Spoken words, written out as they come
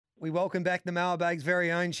We welcome back the Mailbag's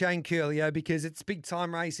very own Shane Ciurleo because it's big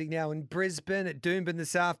time racing now in Brisbane at Doomben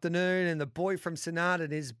this afternoon, and the boy from St Arnaud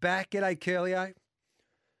is back. G'day, Ciurleo.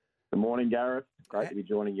 Good morning, Gareth. Great to be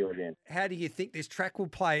joining you again. How do you think this track will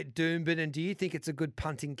play at Doomben, and do you think it's a good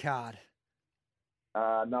punting card?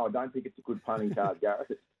 No, I don't think it's a good punting card,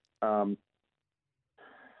 Gareth. It's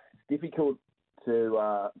difficult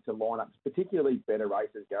to line up, particularly better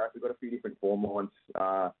races, Gareth. We've got a few different form lines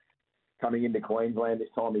coming into Queensland this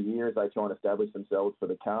time of year as they try and establish themselves for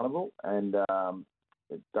the carnival, and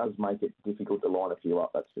it does make it difficult to line a few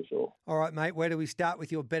up, that's for sure. All right, mate, where do we start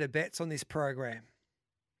with your better bets on this program?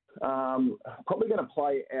 Probably going to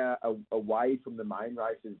play away from the main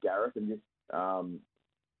races, Gareth, and just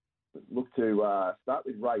look to start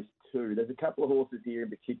with race 2. There's a couple of horses here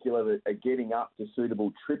in particular that are getting up to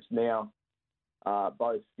suitable trips now,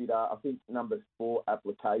 both fitter. I think number 4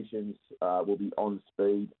 Applications will be on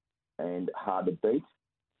speed and hard to beat.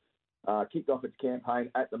 Kicked off its campaign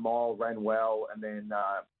at the mile, ran well, and then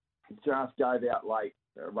just gave out late,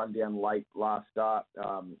 run down late last start.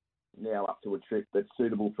 Now up to a trip that's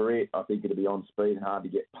suitable for it. I think it'll be on speed and hard to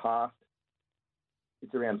get past.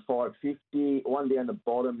 It's around 550. One down the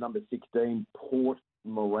bottom, number 16, Port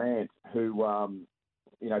Morant, who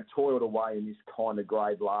toiled away in this kind of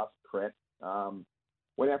grade last prep.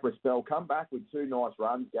 Went out for a spell, come back with 2 nice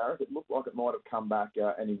runs, Gareth. It looked like it might have come back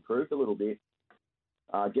and improved a little bit.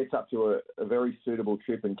 Gets up to a very suitable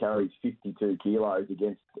trip and carries 52 kilos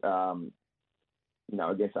against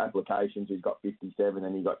Applications, who's got 57,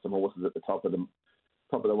 and he's got some horses at the top of the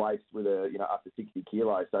weights with up to 60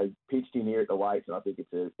 kilos. So pitched in here at the weights, and I think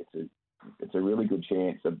it's a really good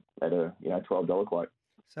chance at a $12 quote.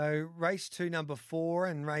 So race 2, number 4,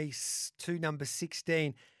 and race 2, number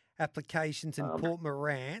 16. Applications in Port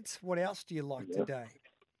Morant. What else do you like today?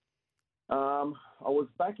 I was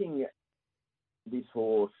backing this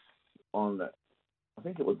horse on, I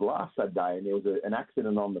think it was last Saturday, and there was an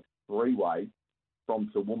accident on the freeway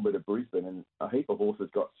from Toowoomba to Brisbane, and a heap of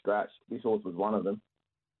horses got scratched. This horse was one of them.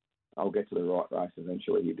 I'll get to the right race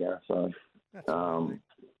eventually here, Gareth. So,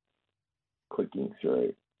 clicking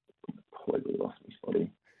through, completely lost my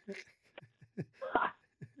spotty.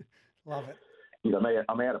 Love it.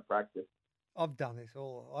 I'm out of practice. I've done this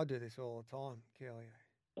all. I do this all the time, Ciurleo.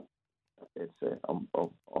 I'm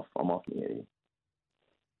off the area.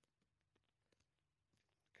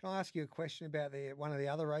 Can I ask you a question about one of the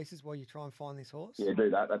other races while you try and find this horse? Yeah, do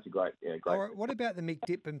that. That's great. All right, what about the Mick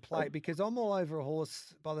Dippin plate? Because I'm all over a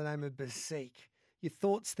horse by the name of Basique. Your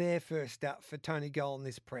thoughts there first up for Tony Goal on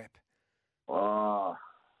this prep?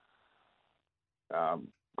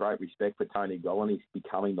 Great respect for Tony Goal, and he's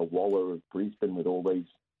becoming the Waller of Brisbane with all these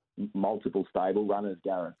multiple stable runners,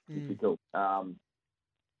 Gareth. Difficult. Tony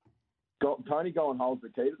Goal holds the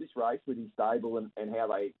key to this race with his stable and how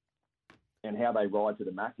they ride to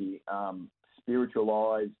the Mackie.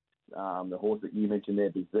 Spiritualised, the horse that you mentioned there,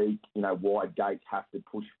 Basique, wide gates have to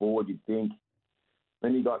push forward, you'd think.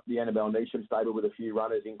 Then you got the Annabelle Neesham stable with a few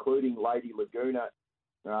runners, including Lady Laguna,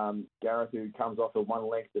 Gareth, who comes off a 1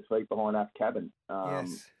 length defeat behind Af Cabin.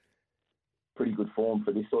 Yes. Pretty good form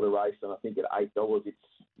for this sort of race, and I think at $8 it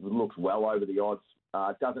looks well over the odds.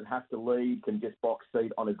 Doesn't have to lead, can just box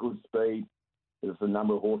seat on a good speed. There's a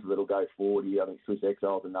number of horses that'll go forward here. I think Swiss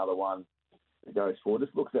Exile's another one that goes forward.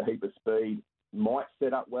 Just looks a heap of speed. Might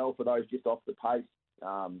set up well for those just off the pace.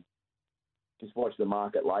 Just watch the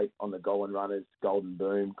market late on the Golan runners. Golden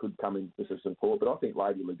Boom could come in for some support, but I think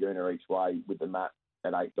Lady Laguna each way with the map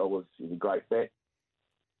at $8 is a great bet.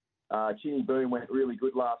 Chinny Boom went really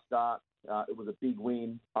good last start. It was a big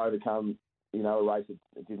win, overcome, a race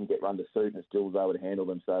that didn't get run to suit, and it still was able to handle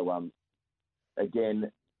them. So,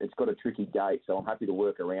 again, it's got a tricky gate, so I'm happy to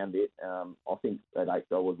work around it. I think at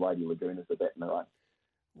 $8, Lady Laguna's the bet in the race.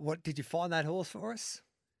 What did you find that horse for us?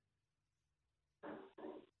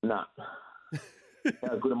 No.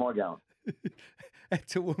 How good am I going? At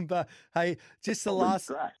Toowoomba. Hey, just the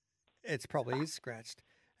last... It's probably is scratched.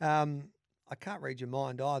 I can't read your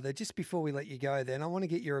mind either. Just before we let you go then, I want to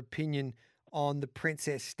get your opinion on the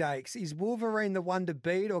Princess Stakes. Is Wolverine the one to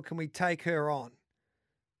beat, or can we take her on?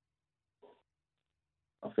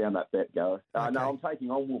 I found that bet, Gareth. Okay. No, I'm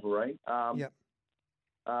taking on Wolverine. Yep.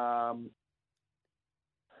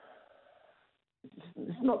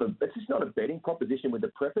 It's just not a betting proposition with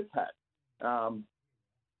the prep it's had.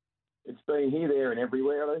 It's been here, there, and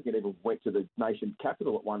everywhere. I think it even went to the nation's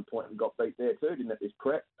capital at one point and got beat there too, didn't it? This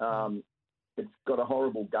prep. It's got a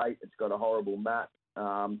horrible gate. It's got a horrible map.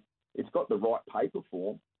 It's got the right paper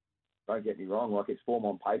form. Don't get me wrong. Like, its form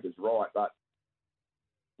on paper's right, but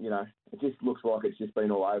it just looks like it's just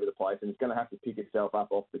been all over the place, and it's going to have to pick itself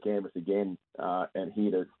up off the canvas again and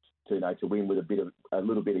here to win with a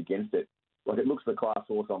little bit against it. Like, it looks the class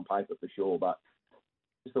horse on paper for sure, but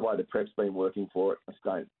just the way the prep's been working for it,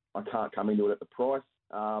 I can't come into it at the price.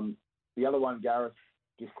 The other one, Gareth,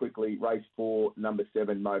 just quickly, race 4, number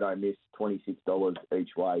 7, Moto Miss, $26 each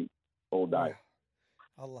way all day.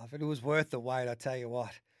 I love it. It was worth the wait, I tell you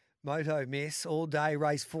what. Moto Miss all day,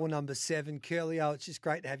 race 4, number 7, Ciurleo. It's just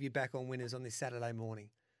great to have you back on Winners on this Saturday morning.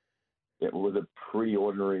 It was a pretty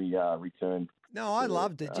ordinary return. No, I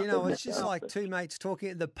loved it. It's just like two mates talking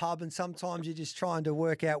at the pub, and sometimes you're just trying to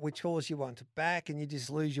work out which horse you want to back, and you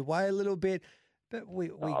just lose your way a little bit. But we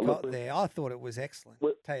got there. I thought it was excellent,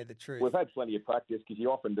 tell you the truth. We've had plenty of practice because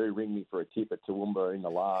you often do ring me for a tip at Toowoomba in the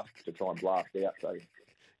last to try and blast out. So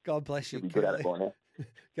God bless you. You'll be good at it by now.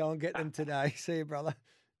 Go and get them today. See you, brother.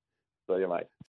 See you, mate.